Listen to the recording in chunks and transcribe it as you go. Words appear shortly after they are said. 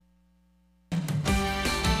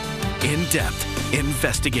in-depth,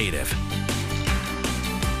 investigative.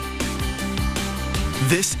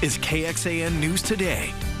 This is KXAN News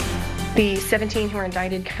Today. The 17 who are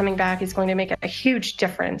indicted coming back is going to make a huge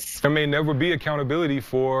difference. There may never be accountability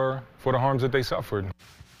for the harms that they suffered.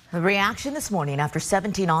 The reaction this morning after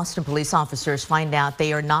 17 Austin police officers find out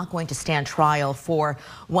they are not going to stand trial for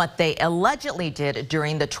what they allegedly did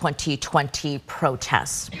during the 2020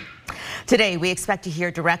 protests. Today, we expect to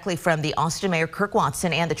hear directly from the Austin Mayor Kirk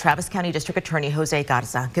Watson and the Travis County District Attorney Jose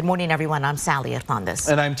Garza. Good morning, everyone. I'm Sally Hernandez.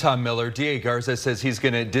 And I'm Tom Miller. DA Garza says he's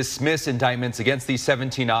going to dismiss indictments against these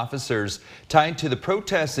 17 officers tied to the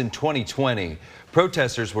protests in 2020.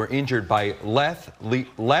 Protesters were injured by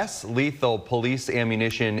less lethal police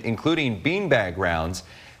ammunition, including beanbag rounds,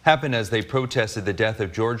 happened as they protested the death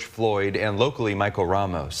of George Floyd and locally Michael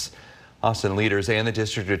Ramos. Austin leaders and the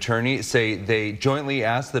district attorney say they jointly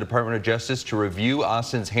asked the Department of Justice to review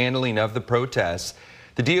Austin's handling of the protests.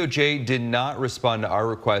 The DOJ did not respond to our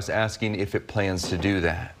request asking if it plans to do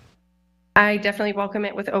that. I definitely welcome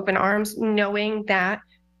it with open arms, knowing that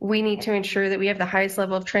we need to ensure that we have the highest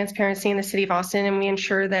level of transparency in the city of Austin, and we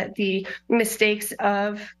ensure that the mistakes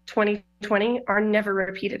of 2020 are never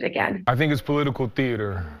repeated again. I think it's political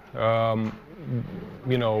theater.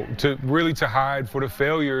 You know, to hide for the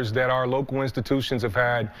failures that our local institutions have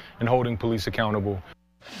had in holding police accountable.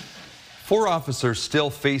 4 officers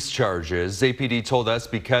still face charges. APD told us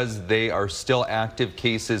because they are still active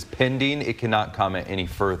cases pending, it cannot comment any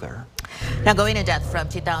further. Now, going in depth from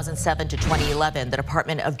 2007 to 2011, the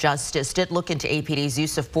Department of Justice did look into APD's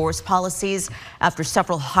use of force policies after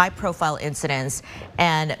several high-profile incidents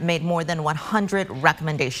and made more than 100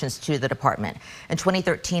 recommendations to the department. In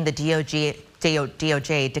 2013, the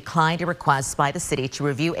DOJ declined a request by the city to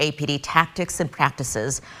review APD tactics and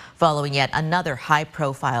practices following yet another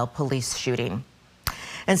high-profile police shooting.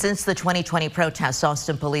 And since the 2020 protests,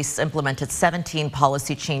 Austin police implemented 17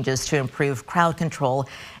 policy changes to improve crowd control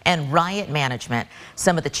and riot management.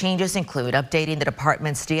 Some of the changes include updating the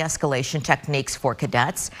department's de-escalation techniques for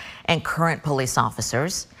cadets and current police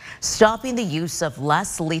officers, stopping the use of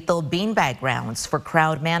less lethal beanbag rounds for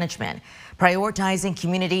crowd management, prioritizing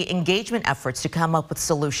community engagement efforts to come up with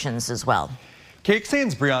solutions as well.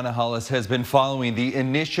 KXAN's Brianna Hollis has been following the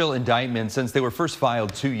initial indictments since they were first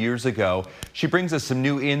filed 2 years ago. She brings us some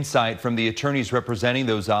new insight from the attorneys representing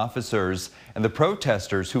those officers and the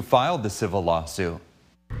protesters who filed the civil lawsuit.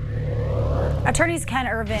 Attorneys Ken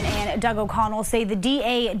Irvin and Doug O'Connell say the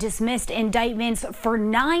DA dismissed indictments for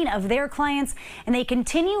 9 of their clients, and they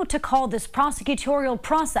continue to call this prosecutorial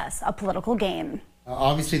process a political game.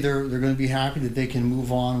 Obviously, they're going to be happy that they can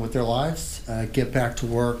move on with their lives, get back to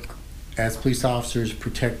work as police officers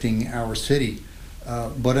protecting our city.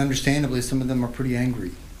 But understandably, some of them are pretty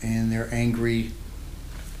angry, and they're angry,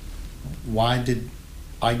 why did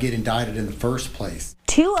I get indicted in the first place?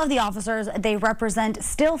 2 of the officers they represent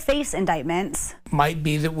still face indictments. Might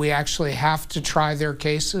be that we actually have to try their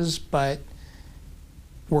cases, but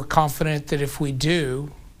we're confident that if we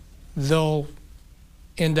do, they'll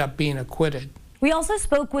end up being acquitted. We also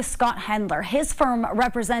spoke with Scott Hendler. His firm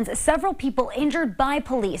represents several people injured by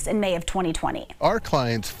police in May of 2020. Our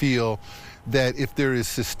clients feel that if there is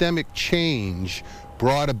systemic change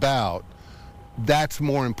brought about, that's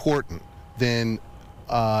more important than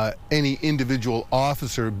any individual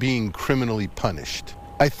officer being criminally punished.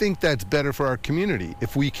 I think that's better for our community.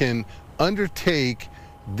 If we can undertake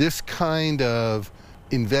this kind of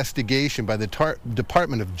investigation by the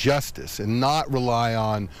Department of Justice and not rely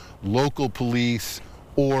on local police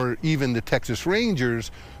or even the Texas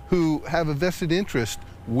Rangers, who have a vested interest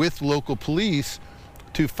with local police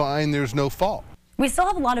to find there's no fault. We still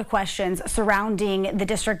have a lot of questions surrounding the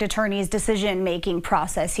district attorney's decision-making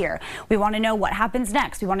process here. We want to know what happens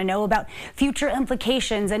next. We want to know about future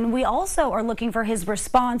implications, and we also are looking for his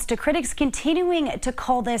response to critics continuing to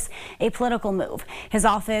call this a political move. His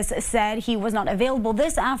office said he was not available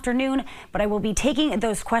this afternoon, but I will be taking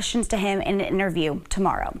those questions to him in an interview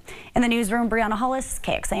tomorrow. In the newsroom, Brianna Hollis,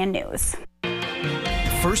 KXAN News.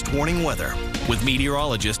 First warning weather with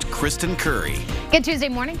meteorologist Kristen Curry. Good Tuesday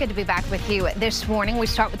morning. Good to be back with you this morning. We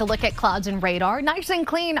start with a look at clouds and radar. Nice and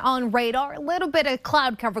clean on radar. A little bit of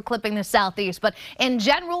cloud cover clipping the southeast, but in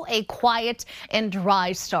general, a quiet and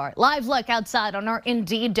dry start. Live look outside on our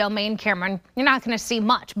Indeed domain, Cameron. You're not going to see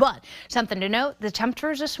much, but something to note, the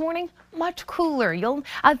temperatures this morning much cooler. You'll,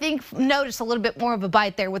 I think, notice a little bit more of a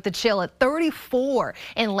bite there with the chill at 34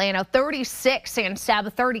 in Lano, 36 in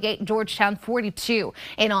Sabbath, 38 in Georgetown, 42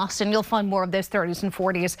 in Austin. You'll find more of those 30s and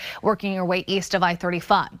 40s working your way east of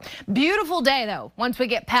I-35. Beautiful day, though, once we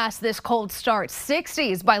get past this cold start.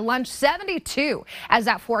 60s by lunch, 72 as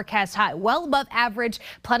that forecast high. Well above average,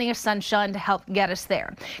 plenty of sunshine to help get us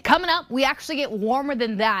there. Coming up, we actually get warmer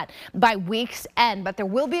than that by week's end, but there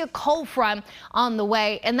will be a cold front on the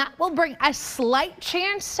way, and that will bring a slight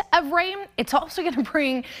chance of rain. It's also going to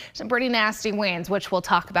bring some pretty nasty winds, which we'll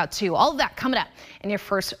talk about too. All of that coming up in your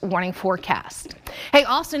first warning forecast. Hey,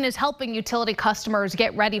 Austin is helping utility customers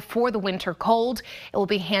get ready for the winter cold. It will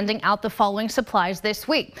be handing out the following supplies this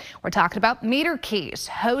week. We're talking about meter keys,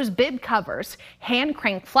 hose bib covers, hand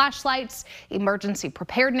crank flashlights, emergency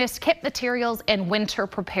preparedness kit materials, and winter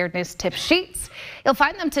preparedness tip sheets. You'll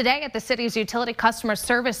find them today at the city's Utility Customer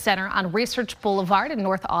Service Center on Research Boulevard in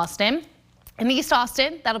North Austin. In East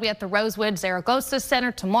Austin, that'll be at the Rosewood Zaragoza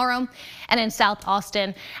Center tomorrow, and in South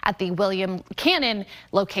Austin at the William Cannon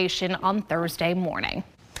location on Thursday morning.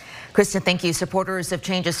 Kristen, thank you. Supporters of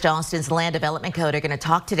changes to Austin's Land Development Code are going to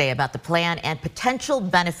talk today about the plan and potential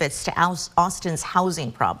benefits to Austin's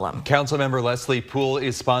housing problem. Councilmember Leslie Poole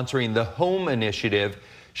is sponsoring the Home Initiative.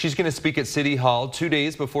 She's going to speak at City Hall 2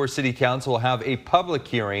 days before City Council will have a public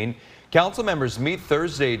hearing. Council members meet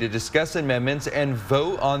Thursday to discuss amendments and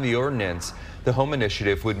vote on the ordinance. The Home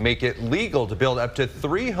Initiative would make it legal to build up to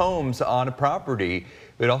 3 homes on a property. It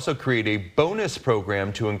would also create a bonus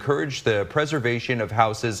program to encourage the preservation of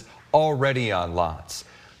houses already on lots.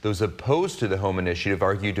 Those opposed to the Home Initiative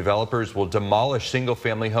argue developers will demolish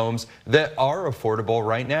single-family homes that are affordable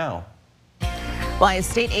right now. Why a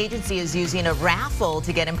state agency is using a raffle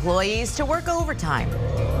to get employees to work overtime.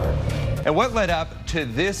 And what led up to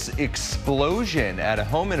this explosion at a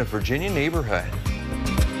home in a Virginia neighborhood?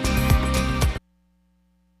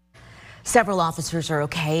 Several officers are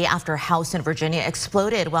okay after a house in Virginia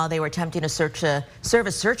exploded while they were attempting to serve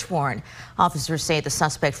a search warrant. Officers say the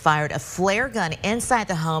suspect fired a flare gun inside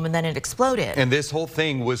the home and then it exploded. And this whole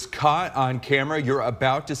thing was caught on camera. You're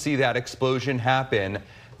about to see that explosion happen.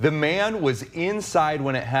 The man was inside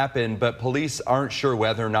when it happened, but police aren't sure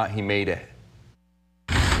whether or not he made it.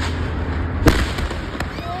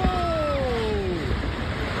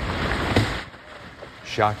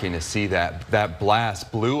 Shocking to see that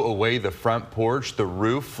blast blew away the front porch, the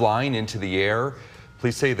roof flying into the air.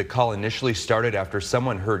 Police say the call initially started after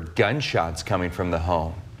someone heard gunshots coming from the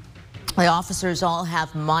home. The officers all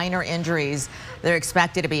have minor injuries. They're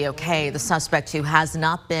expected to be okay. The suspect, who has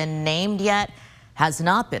not been named yet, has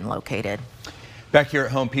not been located. Back here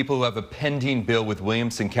at home, people who have a pending bill with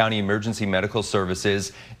Williamson County Emergency Medical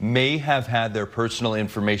Services may have had their personal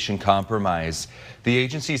information compromised. The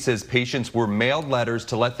agency says patients were mailed letters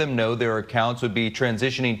to let them know their accounts would be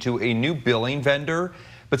transitioning to a new billing vendor.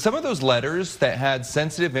 But some of those letters that had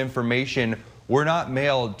sensitive information were not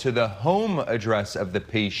mailed to the home address of the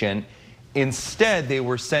patient. Instead, they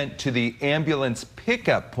were sent to the ambulance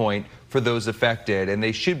pickup point for those affected, and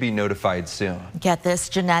they should be notified soon. Get this,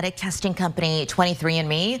 genetic testing company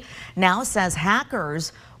 23andMe now says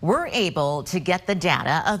hackers were able to get the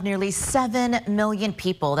data of nearly 7 million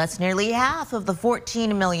people. That's nearly half of the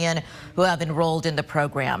 14 million who have enrolled in the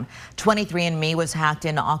program. 23andMe was hacked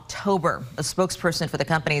in October. A spokesperson for the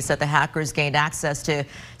company said the hackers gained access to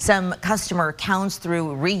some customer accounts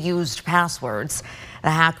through reused passwords. The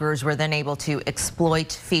hackers were then able to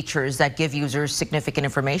exploit features that give users significant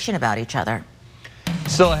information about each other.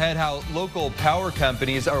 Still ahead, how local power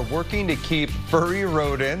companies are working to keep furry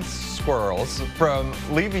rodents, squirrels, from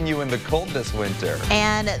leaving you in the cold this winter.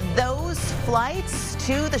 And those flights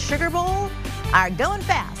to the Sugar Bowl are going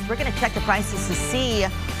fast. We're going to check the prices to see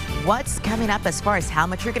what's coming up as far as how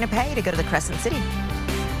much you're going to pay to go to the Crescent City.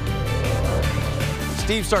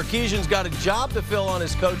 Steve Sarkisian's got a job to fill on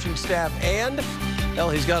his coaching staff, and well,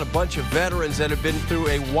 he's got a bunch of veterans that have been through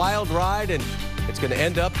a wild ride, and it's going to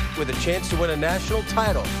end up with a chance to win a national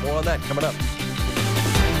title. More on that coming up.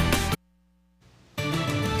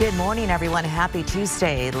 Good morning, everyone. Happy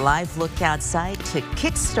Tuesday. Live look outside to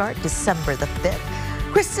kickstart December the 5th.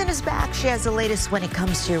 Kristen is back. She has the latest when it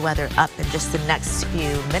comes to your weather up in just the next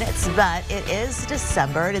few minutes. But it is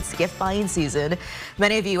December and it's gift buying season.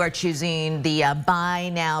 Many of you are choosing the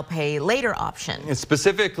buy now, pay later option. And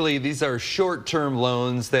specifically, these are short-term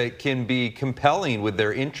loans that can be compelling with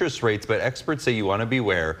their interest rates, but experts say you want to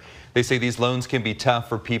beware. They say these loans can be tough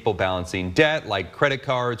for people balancing debt like credit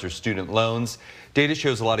cards or student loans. Data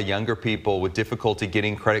shows a lot of younger people with difficulty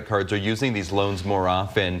getting credit cards are using these loans more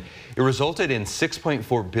often. It resulted in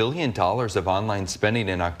 $6.4 billion of online spending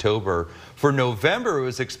in October. For November, it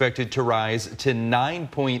was expected to rise to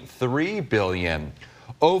 $9.3 billion.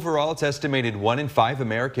 Overall, it's estimated 1 in 5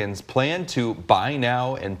 Americans plan to buy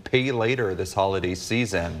now and pay later this holiday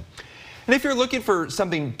season. And if you're looking for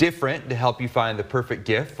something different to help you find the perfect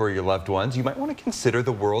gift for your loved ones, you might want to consider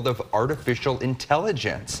the world of artificial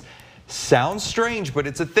intelligence. Sounds strange, but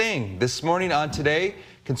it's a thing. This morning on Today,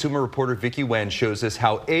 consumer reporter Vicki Wen shows us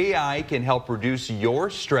how AI can help reduce your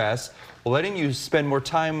stress while letting you spend more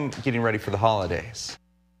time getting ready for the holidays.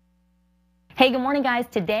 Hey, good morning, guys.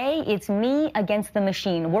 Today, it's me against the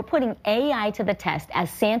machine. We're putting AI to the test as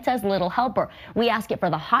Santa's little helper. We ask it for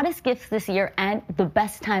the hottest gifts this year and the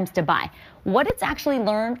best times to buy. What it's actually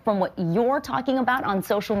learned from what you're talking about on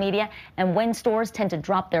social media and when stores tend to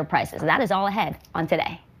drop their prices. That is all ahead on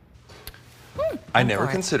Today. I never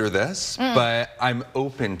consider this, but I'm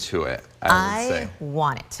open to it. I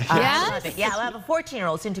want it. Yes? Yeah, I have a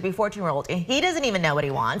 14-year-old, soon to be 14-year-old, and he doesn't even know what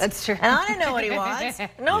he wants. That's true. And I don't know what he wants.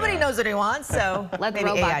 Nobody knows what he wants, so let the maybe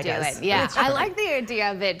robot AI do does. it. Yeah, I like the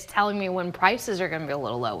idea of it telling me when prices are going to be a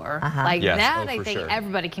little lower. Like Yes. that, Oh, I for think sure.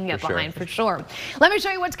 everybody can get For sure. behind for sure. Let me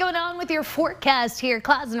show you what's going on with your forecast here.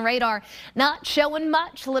 Clouds and radar not showing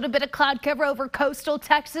much. A little bit of cloud cover over coastal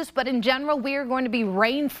Texas, but in general, we are going to be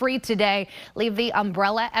rain-free today. Leave the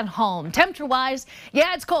umbrella at home. Temperature-wise,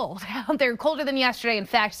 yeah, it's cold out there, colder than yesterday. In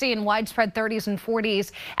fact, seeing widespread 30s and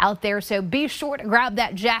 40s out there, so be sure to grab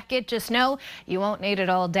that jacket. Just know you won't need it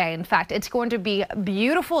all day. In fact, it's going to be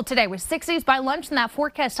beautiful today with 60s by lunch and that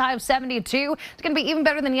forecast high of 72. It's going to be even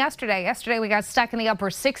better than yesterday. Yesterday, we got stuck in the upper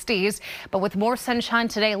 60s, but with more sunshine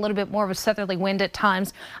today, a little bit more of a southerly wind at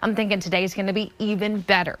times, I'm thinking today's going to be even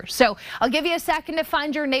better. So I'll give you a second to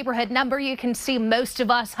find your neighborhood number. You can see most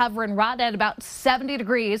of us hovering right at about 70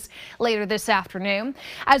 degrees later this afternoon.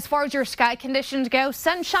 As far as your sky conditions go,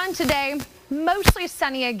 sunshine today, mostly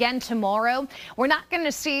sunny again tomorrow. We're not going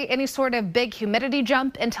to see any sort of big humidity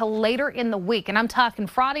jump until later in the week, and I'm talking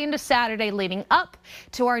Friday into Saturday leading up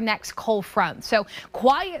to our next cold front. So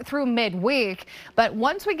quiet through midweek, but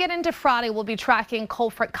once we get into Friday, we'll be tracking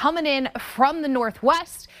cold front coming in from the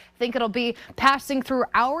northwest. I think it'll be passing through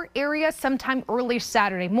our area sometime early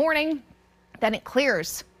Saturday morning. Then it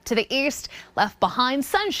clears to the east, left behind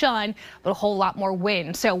sunshine, but a whole lot more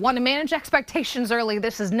wind. So want to manage expectations early.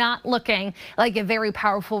 This is not looking like a very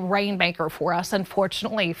powerful rainmaker for us,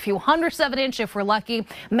 unfortunately. A few hundredths of an inch if we're lucky,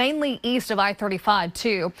 mainly east of I-35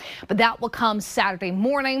 too. But that will come Saturday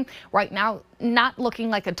morning. Right now, not looking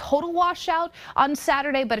like a total washout on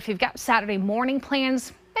Saturday, but if you've got Saturday morning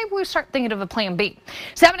plans, maybe we start thinking of a plan B.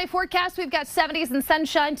 7-day forecast, we've got 70s and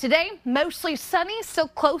sunshine today, mostly sunny, still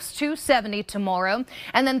close to 70 tomorrow.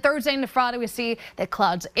 And then Thursday into Friday, we see that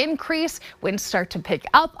clouds increase, winds start to pick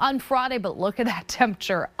up on Friday, but look at that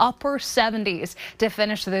temperature, upper 70s to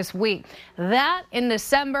finish this week. That in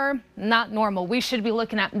December, not normal. We should be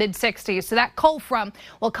looking at mid 60s. So that cold front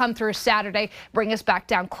will come through Saturday, bring us back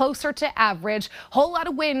down closer to average. Whole lot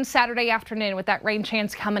of wind Saturday afternoon with that rain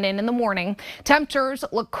chance coming in the morning. Temperatures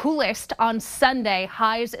look coolest on Sunday,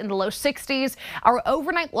 highs in the low 60s. Our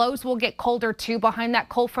overnight lows will get colder too behind that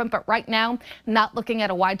cold front, but right now not looking at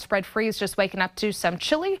a widespread freeze, just waking up to some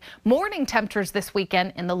chilly morning temperatures this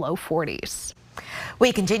weekend in the low 40s.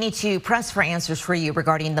 We continue to press for answers for you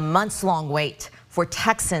regarding the months-long wait for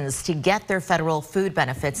Texans to get their federal food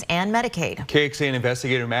benefits and Medicaid. KXAN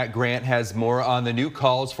investigator Matt Grant has more on the new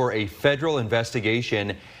calls for a federal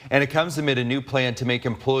investigation, and it comes amid a new plan to make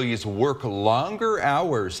employees work longer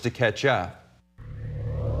hours to catch up.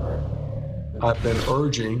 I've been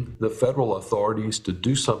urging the federal authorities to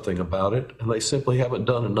do something about it, and they simply haven't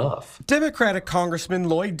done enough. Democratic Congressman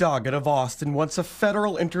Lloyd Doggett of Austin wants a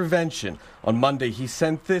federal intervention. On Monday, he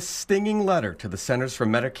sent this stinging letter to the Centers for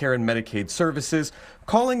Medicare and Medicaid Services,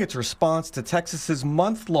 calling its response to Texas's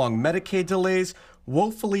month-long Medicaid delays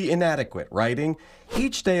woefully inadequate, writing,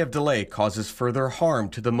 "Each day of delay causes further harm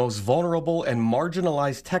to the most vulnerable and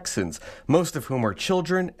marginalized Texans, most of whom are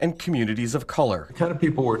children and communities of color." The kind of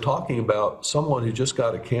people we're talking about, someone who just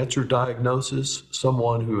got a cancer diagnosis,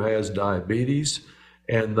 someone who has diabetes,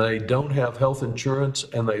 and they don't have health insurance,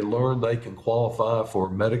 and they learn they can qualify for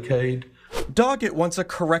Medicaid. Doggett wants a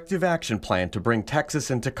corrective action plan to bring Texas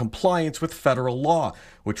into compliance with federal law,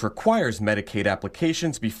 which requires Medicaid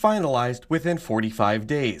applications be finalized within 45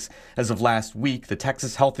 days. As of last week, the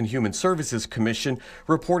Texas Health and Human Services Commission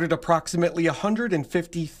reported approximately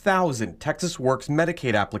 150,000 Texas Works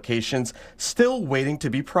Medicaid applications still waiting to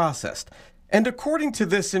be processed. And according to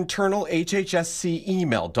this internal HHSC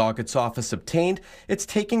email Doggett's office obtained, it's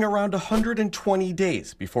taking around 120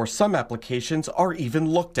 days before some applications are even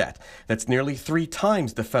looked at. That's nearly 3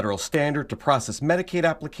 times the federal standard to process Medicaid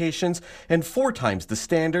applications and 4 times the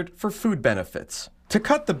standard for food benefits. To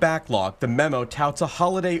cut the backlog, the memo touts a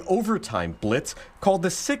holiday overtime blitz called the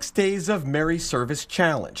 6 Days of Merry Service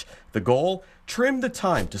Challenge. The goal? Trim the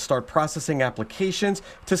time to start processing applications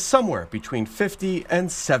to somewhere between 50 and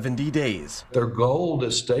 70 days. Their goal,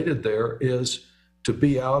 as stated there, is to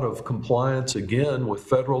be out of compliance again with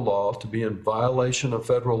federal law, to be in violation of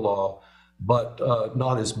federal law, but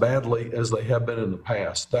not as badly as they have been in the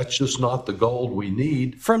past. That's just not the goal we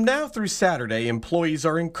need. From now through Saturday, employees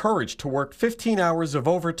are encouraged to work 15 hours of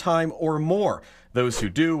overtime or more. Those who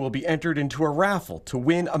do will be entered into a raffle to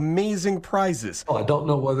win amazing prizes. I don't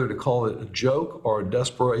know whether to call it a joke or a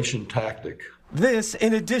desperation tactic. This,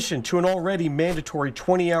 in addition to an already mandatory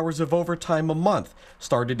 20 hours of overtime a month,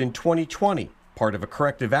 started in 2020, part of a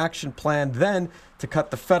corrective action plan then to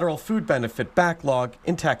cut the federal food benefit backlog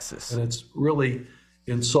in Texas. And it's really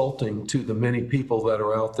insulting to the many people that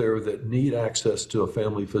are out there that need access to a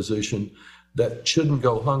family physician that shouldn't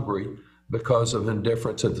go hungry because of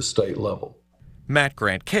indifference at the state level. Matt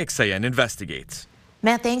Grant, KXAN Investigates.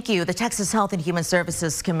 Matt, thank you. The Texas Health and Human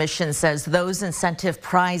Services Commission says those incentive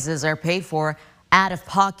prizes are paid for out of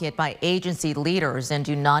pocket by agency leaders and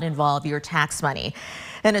do not involve your tax money.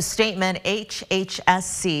 In a statement,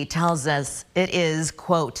 HHSC tells us it is,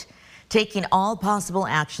 quote, taking all possible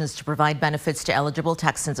actions to provide benefits to eligible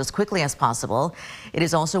Texans as quickly as possible. It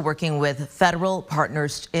is also working with federal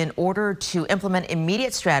partners in order to implement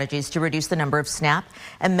immediate strategies to reduce the number of SNAP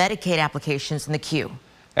and Medicaid applications in the queue.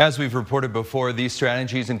 As we've reported before, these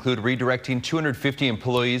strategies include redirecting 250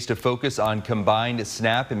 employees to focus on combined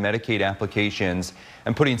SNAP and Medicaid applications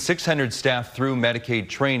and putting 600 staff through Medicaid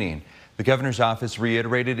training. The governor's office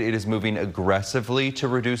reiterated it is moving aggressively to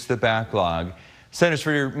reduce the backlog. Centers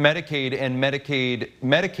for Medicare and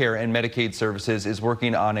Medicaid Services is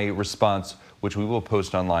working on a response, which we will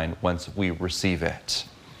post online once we receive it.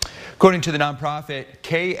 According to the nonprofit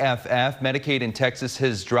KFF, Medicaid in Texas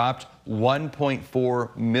has dropped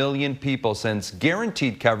 1.4 million people since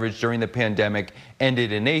guaranteed coverage during the pandemic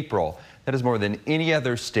ended in April. That is more than any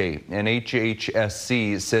other state, and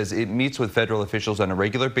HHSC says it meets with federal officials on a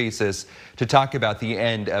regular basis to talk about the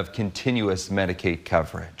end of continuous Medicaid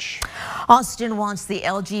coverage. Austin wants the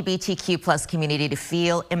LGBTQ+ community to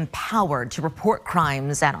feel empowered to report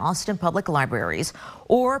crimes at Austin public libraries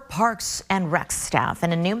or parks and rec staff.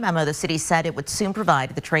 In a new memo, the city said it would soon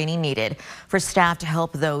provide the training needed for staff to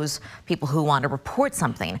help those people who want to report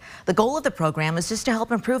something. The goal of the program is just to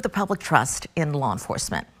help improve the public trust in law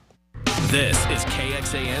enforcement. This is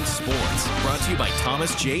KXAN Sports, brought to you by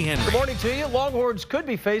Thomas J. Henry. Good morning to you. Longhorns could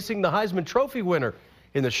be facing the Heisman Trophy winner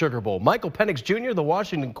in the Sugar Bowl. Michael Penix Jr., the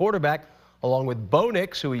Washington quarterback, along with Bo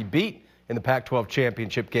Nix, who he beat in the Pac-12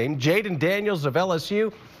 championship game, Jaden Daniels of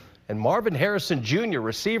LSU, and Marvin Harrison Jr.,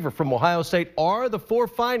 receiver from Ohio State, are the 4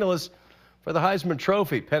 finalists for the Heisman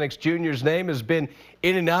Trophy. Penix Jr.'s name has been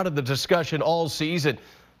in and out of the discussion all season.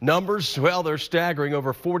 Numbers, well, they're staggering.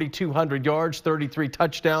 Over 4,200 yards, 33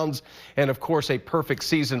 touchdowns, and, of course, a perfect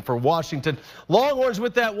season for Washington. Longhorns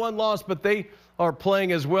with that one loss, but they are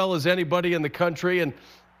playing as well as anybody in the country, and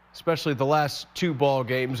especially the last 2 ball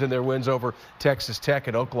games and their wins over Texas Tech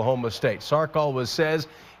and Oklahoma State. Sark always says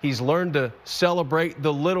he's learned to celebrate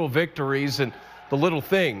the little victories and the little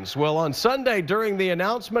things. Well, on Sunday during the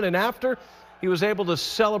announcement and after, he was able to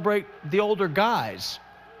celebrate the older guys.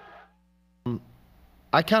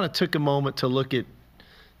 I kind of took a moment to look at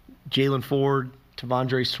Jalen Ford,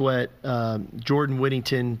 Tavondre Sweat, Jordan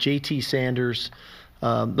Whittington, JT Sanders,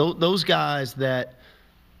 those guys that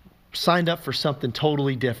signed up for something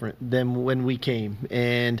totally different than when we came.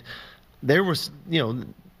 And there was,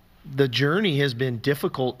 the journey has been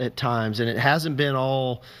difficult at times, and it hasn't been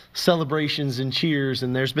all celebrations and cheers,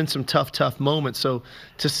 and there's been some tough moments. So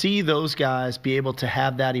to see those guys be able to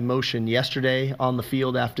have that emotion yesterday on the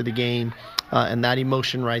field after the game, and that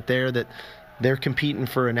emotion right there that they're competing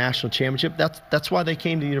for a national championship, that's why they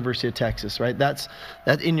came to the University of Texas, right? That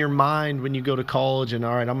in your mind when you go to college and,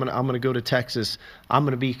 all right, I'm gonna go to Texas, I'm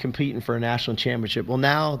gonna be competing for a national championship. Well,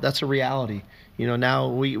 now that's a reality. Now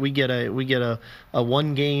we get a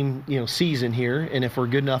 1-game season here, and if we're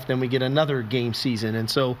good enough, then we get another game season. And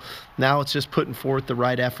so now it's just putting forth the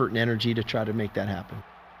right effort and energy to try to make that happen.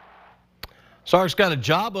 Sark's got a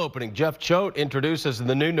job opening. Jeff Choate introduces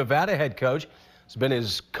the new Nevada head coach. He's been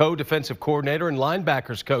his co-defensive coordinator and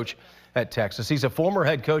linebackers coach at Texas. He's a former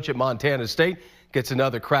head coach at Montana State. Gets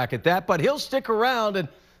another crack at that, but he'll stick around, and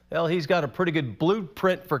well, he's got a pretty good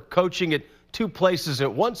blueprint for coaching at two places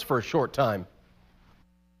at once for a short time.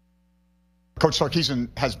 Coach Sarkisian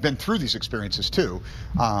has been through these experiences too,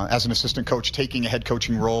 as an assistant coach, taking a head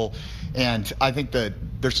coaching role. And I think that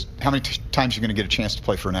there's how many times you're going to get a chance to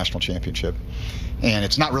play for a national championship. And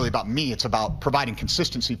it's not really about me. It's about providing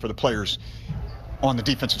consistency for the players on the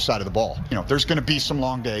defensive side of the ball. You know, there's going to be some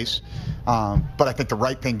long days, but I think the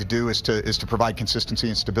right thing to do is to provide consistency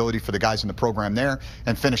and stability for the guys in the program there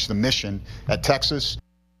and finish the mission at Texas.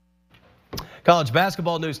 College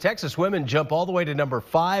basketball news. Texas women jump all the way to number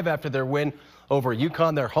 5 after their win over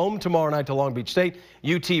UConn. They're home tomorrow night to Long Beach State.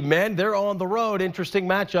 UT men, they're on the road. Interesting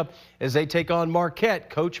matchup as they take on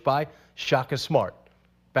Marquette, coached by Shaka Smart.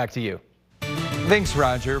 Back to you. Thanks,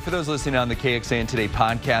 Roger. For those listening on the KXAN Today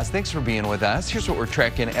podcast, thanks for being with us. Here's what we're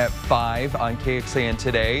tracking at 5 on KXAN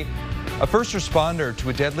Today. A first responder to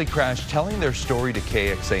a deadly crash telling their story to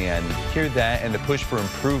KXAN. Hear that and the push for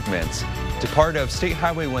improvements to part of State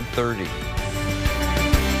Highway 130.